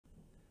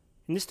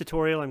In this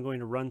tutorial, I'm going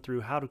to run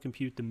through how to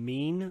compute the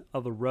mean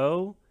of a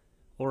row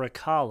or a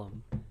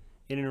column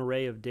in an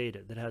array of data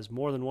that has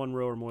more than one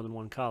row or more than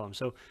one column.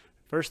 So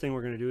first thing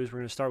we're going to do is we're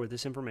going to start with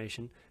this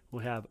information.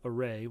 We'll have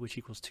array, which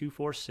equals 2,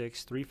 4,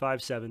 6, 3,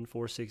 5, 7,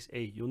 4, 6,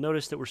 8. You'll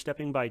notice that we're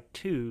stepping by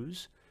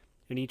 2's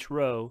in each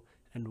row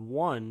and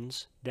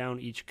 1's down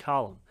each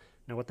column.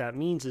 Now what that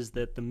means is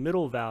that the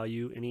middle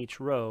value in each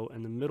row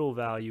and the middle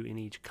value in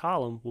each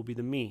column will be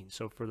the mean.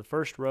 So for the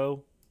first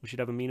row, we should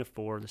have a mean of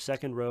 4, the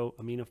second row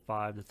a mean of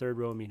 5, the third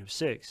row a mean of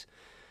 6.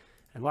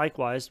 And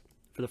likewise,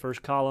 for the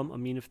first column a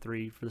mean of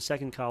 3, for the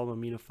second column a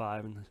mean of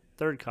 5, and the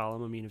third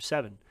column a mean of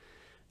 7.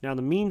 Now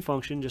the mean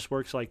function just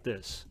works like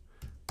this.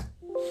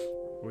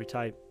 We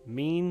type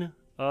mean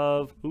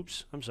of,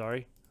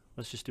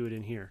 let's just do it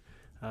in here.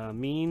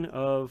 Mean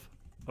of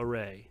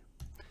array.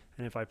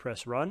 And if I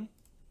press run,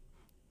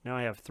 now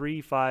I have 3,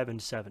 5, and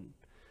 7.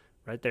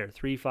 Right there,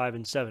 3, 5,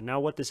 and 7.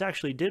 Now what this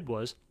actually did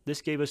was,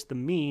 this gave us the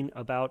mean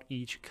about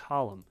each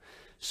column.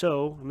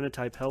 So I'm going to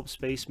type help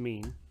space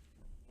mean.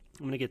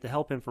 I'm going to get the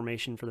help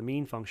information for the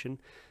mean function.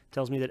 It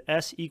tells me that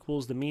s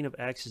equals the mean of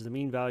x is the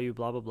mean value,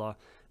 blah, blah, blah.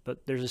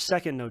 But there's a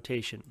second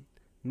notation.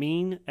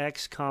 Mean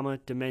x comma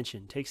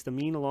dimension. Takes the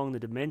mean along the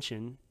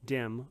dimension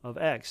dim of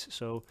x.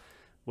 So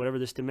whatever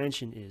this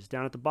dimension is.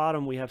 Down at the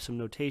bottom we have some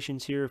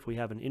notations here. If we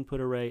have an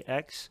input array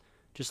x,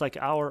 just like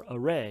our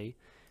array,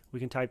 we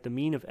can type the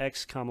mean of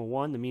x comma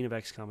 1, the mean of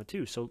x comma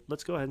 2. So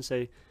let's go ahead and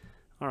say,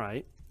 all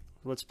right,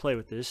 let's play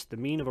with this. The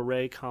mean of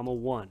array comma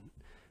 1.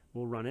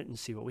 We'll run it and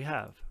see what we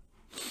have.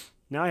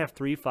 Now I have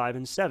 3, 5,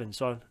 and 7.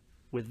 So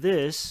with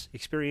this,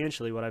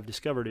 experientially, what I've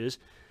discovered is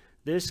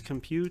this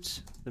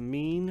computes the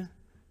mean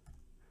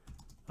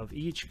of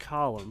each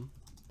column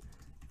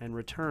and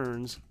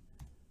returns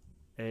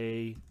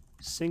a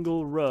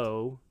single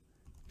row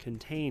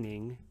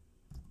containing,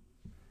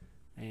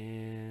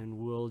 and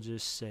we'll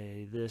just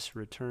say this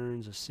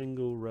returns a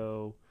single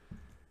row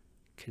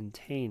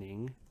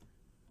containing,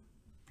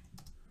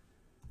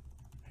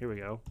 here we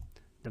go,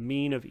 the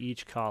mean of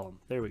each column.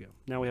 There we go.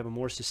 Now we have a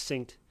more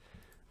succinct,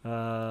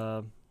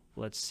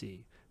 let's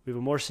see, we have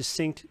a more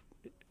succinct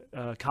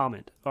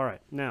comment. All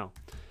right, now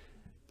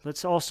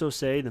let's also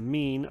say the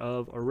mean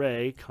of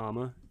array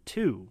comma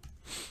 2.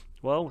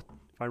 Well,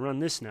 if I run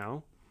this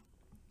now,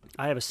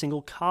 I have a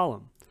single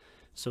column.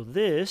 So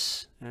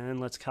this, and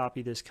let's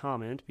copy this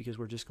comment because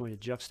we're just going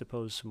to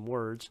juxtapose some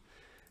words.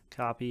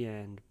 Copy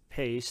and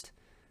paste.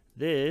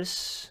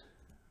 This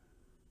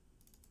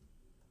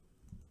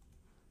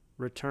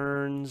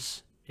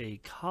returns a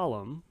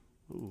column.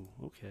 Ooh,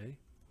 okay.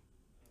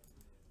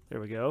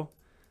 There we go.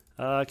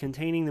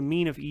 Containing the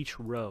mean of each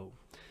row.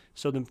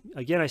 So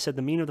again, I said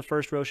the mean of the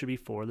first row should be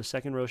 4, the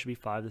second row should be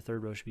 5, the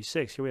third row should be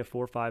 6. Here we have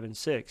 4, 5, and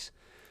 6.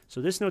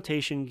 So this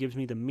notation gives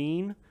me the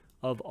mean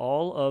of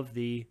all of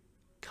the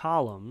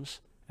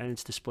columns, and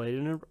it's displayed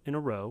in a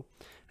row,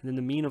 and then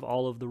the mean of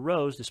all of the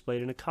rows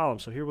displayed in a column.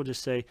 So here we'll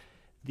just say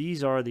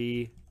these are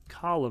the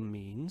column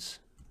means,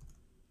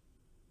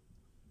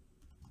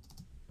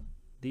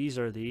 these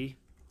are the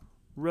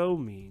row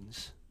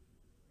means.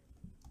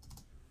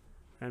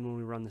 And when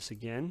we run this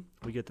again,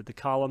 we get that the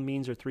column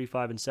means are 3,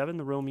 5, and 7,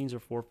 the row means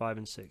are 4, 5,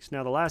 and 6.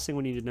 Now the last thing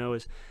we need to know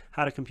is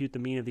how to compute the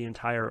mean of the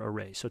entire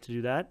array. So to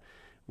do that,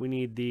 we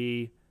need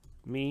the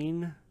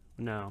mean,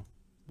 no,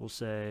 we'll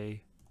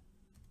say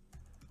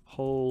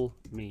whole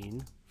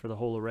mean for the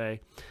whole array.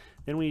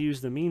 Then we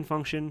use the mean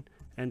function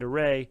and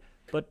array,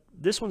 but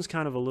this one's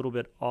kind of a little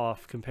bit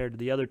off compared to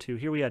the other two.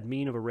 Here we had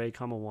mean of array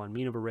comma 1,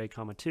 mean of array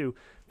comma 2.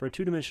 For a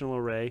two-dimensional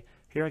array,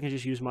 here I can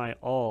just use my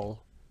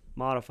all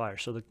modifier.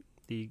 So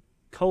the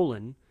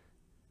colon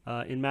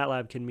in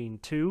MATLAB can mean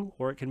 2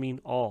 or it can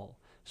mean all.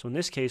 So in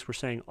this case we're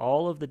saying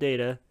all of the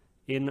data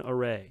in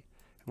array.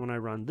 And when I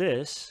run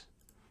this,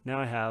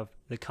 now I have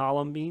the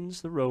column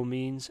means, the row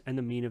means, and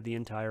the mean of the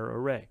entire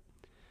array.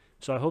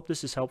 So I hope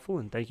this is helpful,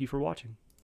 and thank you for watching.